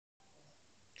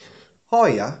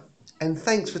Hiya, and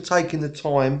thanks for taking the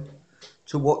time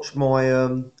to watch my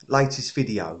latest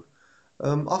video.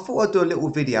 I thought I'd do a little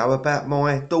video about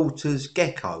my daughter's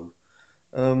gecko.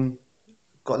 Um,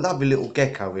 got a lovely little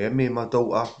gecko here, me and my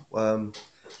daughter.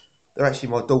 They're actually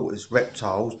my daughter's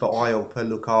reptiles, but I help her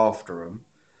look after them.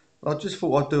 I just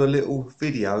thought I'd do a little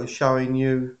video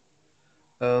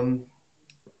um,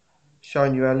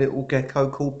 showing you our little gecko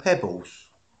called Pebbles.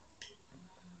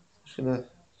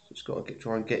 Just got to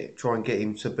try and get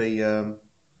him to be a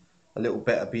little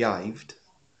better behaved.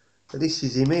 But this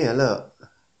is him here, look.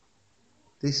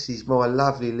 This is my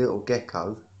lovely little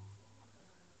gecko,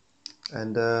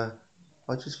 and I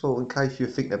just thought, in case you're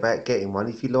thinking about getting one,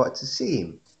 if you'd like to see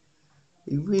him.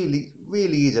 He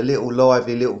really is a little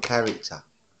lively little character.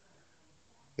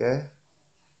 Yeah,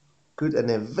 good, and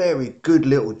they're very good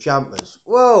little jumpers.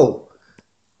 Whoa!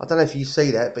 I don't know if you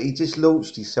see that, but he just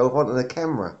launched himself onto the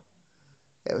camera.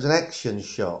 It was an action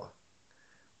shot.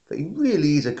 But he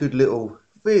really is a good little,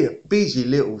 very busy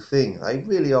little thing. They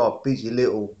really are busy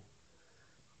little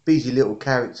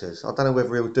characters. I don't know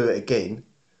whether he'll do it again.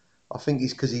 I think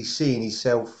it's because he's seeing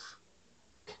himself.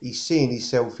 He's seeing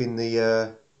himself in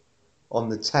the on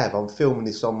the tab. I'm filming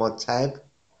this on my tab,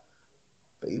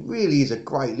 but he really is a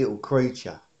great little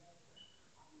creature.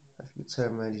 If you can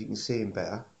turn around, you can see him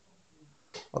better.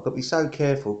 I've got to be so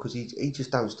careful because he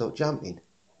just don't stop jumping.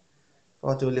 If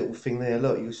I do a little thing there,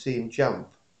 look, you'll see him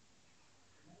jump.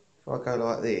 If I go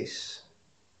like this,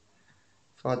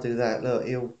 if I do that, look,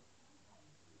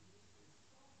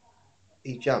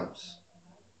 he jumps.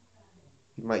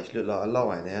 He makes you look like a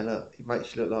lion now. Look, he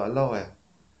makes you look like a lion.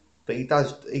 But he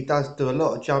does do a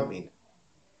lot of jumping.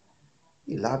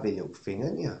 You lovely little thing,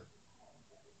 aren't you?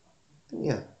 Don't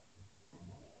you?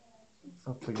 If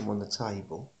I put him on the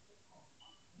table,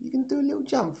 you can do a little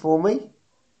jump for me.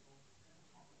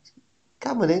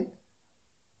 Come on in.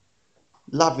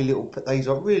 Lovely little. These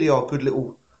are really are good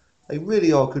little. They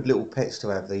really are good little pets to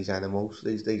have. These animals,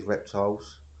 these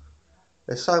reptiles.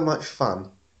 They're so much fun,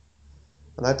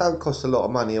 and they don't cost a lot of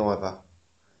money either.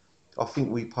 I think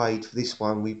we paid for this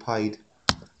one. We paid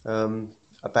about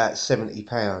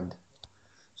 £70.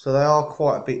 So they are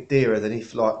quite a bit dearer than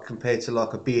if like compared to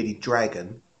like a bearded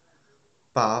dragon.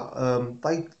 But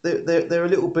they're a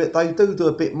little bit. They do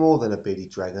a bit more than a bearded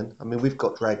dragon. I mean, we've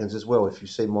got dragons as well. If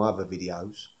you've seen my other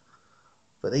videos.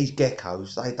 But these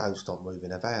geckos, they don't stop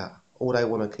moving about. All they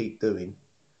want to keep doing,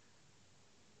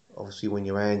 obviously when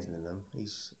you're handling them,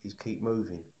 is keep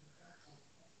moving.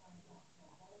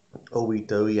 All we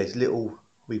do,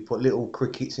 we put little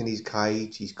crickets in his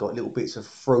cage. He's got little bits of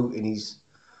fruit in his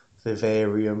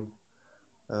vivarium.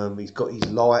 He's got his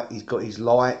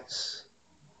lights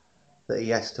that he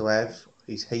has to have.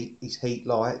 His heat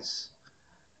lights,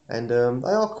 and they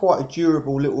are quite a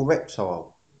durable little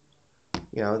reptile.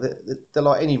 You know, they're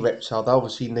like any reptile. They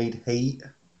obviously need heat.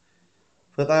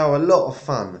 But they are a lot of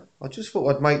fun. I just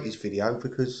thought I'd make this video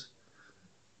because,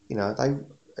 you know, they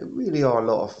really are a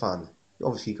lot of fun.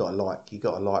 Obviously you got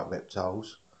to like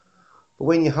reptiles. But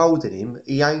when you're holding him,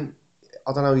 he ain't,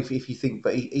 I don't know if you think,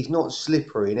 but he's not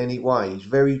slippery in any way. He's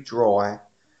very dry,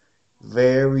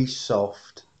 very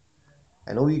soft.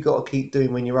 And all you got to keep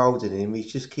doing when you're holding him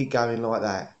is just keep going like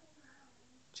that.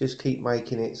 Just keep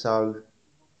making it so,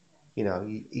 you know,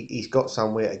 he's got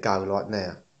somewhere to go like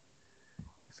now.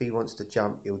 If he wants to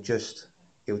jump, he'll just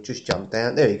jump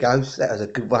down. There he goes. That was a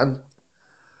good one.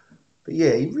 But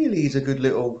yeah, he really is a good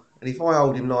little. And if I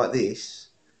hold him like this,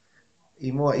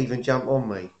 he might even jump on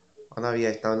me. I know he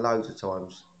has done loads of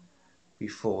times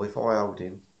before. If I hold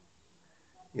him,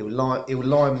 he'll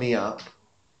line me up.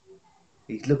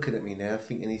 He's looking at me now,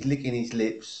 thinking he's licking his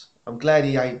lips. I'm glad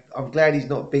he ain't. I'm glad he's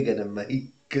not bigger than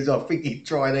me, because I think he'd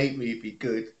try and eat me if he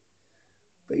could.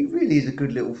 But he really is a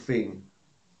good little thing.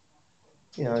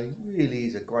 You know, he really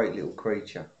is a great little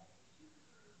creature.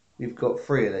 We've got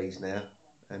 3 of these now,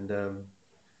 and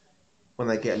when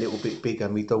they get a little bit bigger,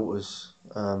 my daughter's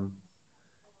going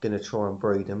to try and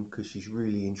breed them because she's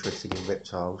really interested in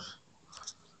reptiles,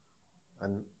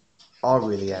 and I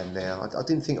really am now. I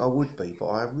didn't think I would be, but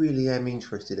I really am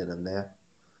interested in them now.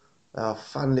 They are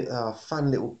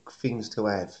fun little things to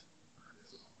have.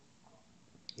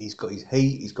 He's got his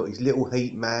heat, he's got his little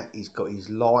heat mat, he's got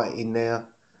his light in there,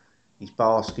 his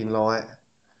basking light.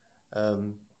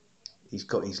 He's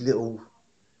got his little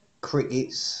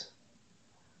crickets.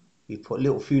 We put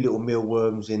few little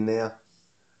mealworms in there.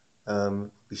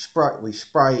 We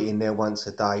spray it in there once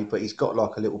a day, but he's got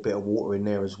like a little bit of water in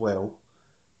there as well.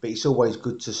 But it's always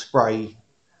good to spray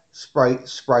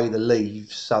the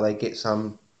leaves so they get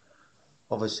some.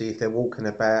 Obviously, if they're walking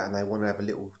about and they want to have a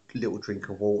little drink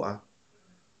of water,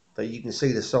 But you can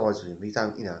see the size of him. He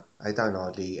don't, you know, they don't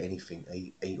hardly eat anything,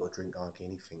 eat or drink hardly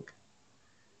anything.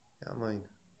 You know what I mean?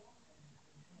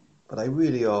 But they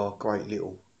really are great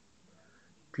little,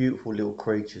 beautiful little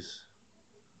creatures.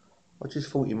 I just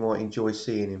thought you might enjoy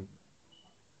seeing him.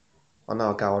 I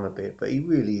know I go on a bit, but he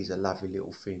really is a lovely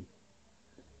little thing.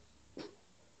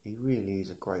 He really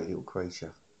is a great little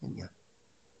creature, isn't you?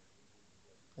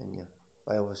 And yeah,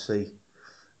 they obviously,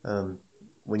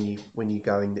 when you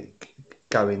go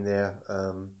in their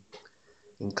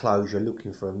enclosure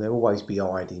looking for them, they'll always be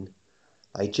hiding.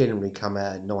 They generally come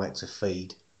out at night to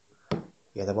feed.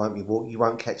 Yeah, they won't be you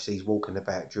won't catch these walking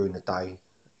about during the day.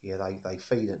 Yeah, they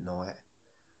feed at night.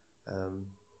 I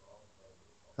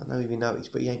don't know if you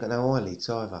noticed, but he ain't got no eyelids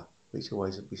either, which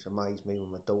amazed me when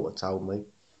my daughter told me.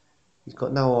 He's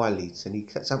got no eyelids,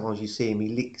 and sometimes you see him, he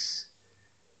licks.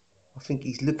 I think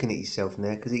he's looking at himself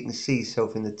now because he can see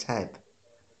himself in the tab,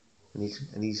 and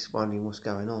he's wondering what's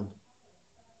going on.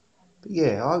 But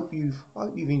yeah, I hope you've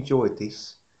enjoyed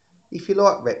this. If you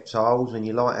like reptiles and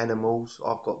you like animals,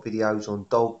 I've got videos on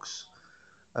dogs.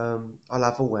 I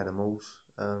love all animals.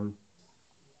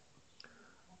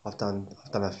 I've done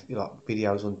a few like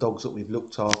videos on dogs that we've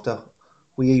looked after.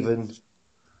 We even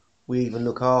we even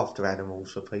look after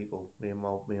animals for people. Me and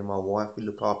my wife, we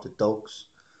look after dogs.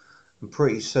 And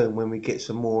pretty soon, when we get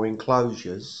some more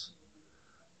enclosures,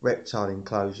 reptile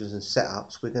enclosures and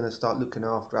setups, we're going to start looking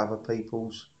after other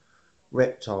people's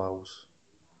reptiles.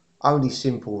 Only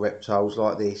simple reptiles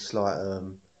like this, like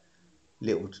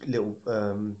little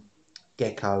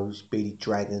geckos, bearded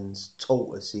dragons,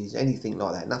 tortoises, anything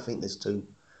like that. Nothing that's too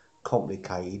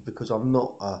complicated because I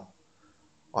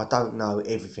don't know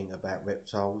everything about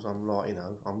reptiles. I'm like, you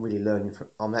know,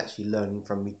 I'm actually learning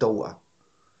from my daughter.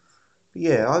 But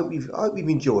yeah, I hope you've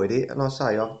enjoyed it. And I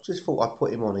say, I just thought I'd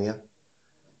put him on here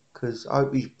because I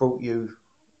hope he's brought you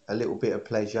a little bit of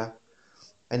pleasure.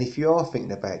 And if you are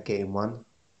thinking about getting one,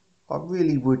 I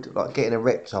really would, like getting a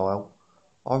reptile,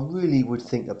 I really would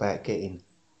think about getting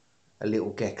a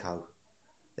little gecko.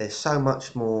 They're so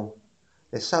much more,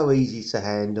 they're so easy to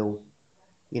handle.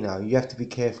 You know, you have to be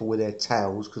careful with their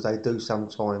tails because they do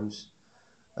sometimes.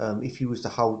 If you was to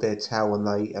hold their tail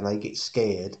and they get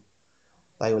scared,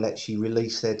 they will actually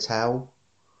release their tail.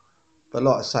 But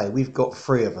like I say, we've got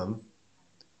three of them,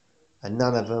 and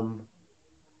none of them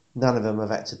have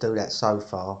had to do that so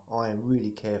far. I am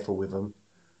really careful with them,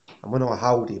 and when I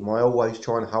hold him, I always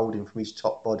try and hold him from his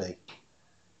top body.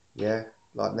 Yeah,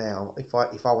 like now, if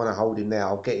I want to hold him now,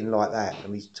 I'll get him like that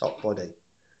from his top body,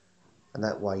 and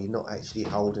that way you're not actually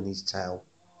holding his tail.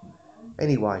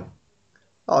 Anyway,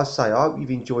 like I say, I hope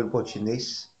you've enjoyed watching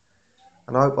this,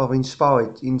 and I hope I've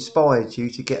inspired you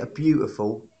to get a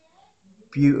beautiful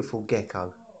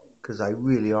gecko, because they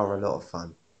really are a lot of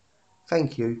fun.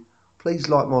 Thank you. Please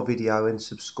like my video and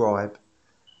subscribe,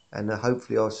 and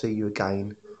hopefully I'll see you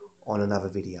again on another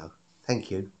video.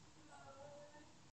 Thank you.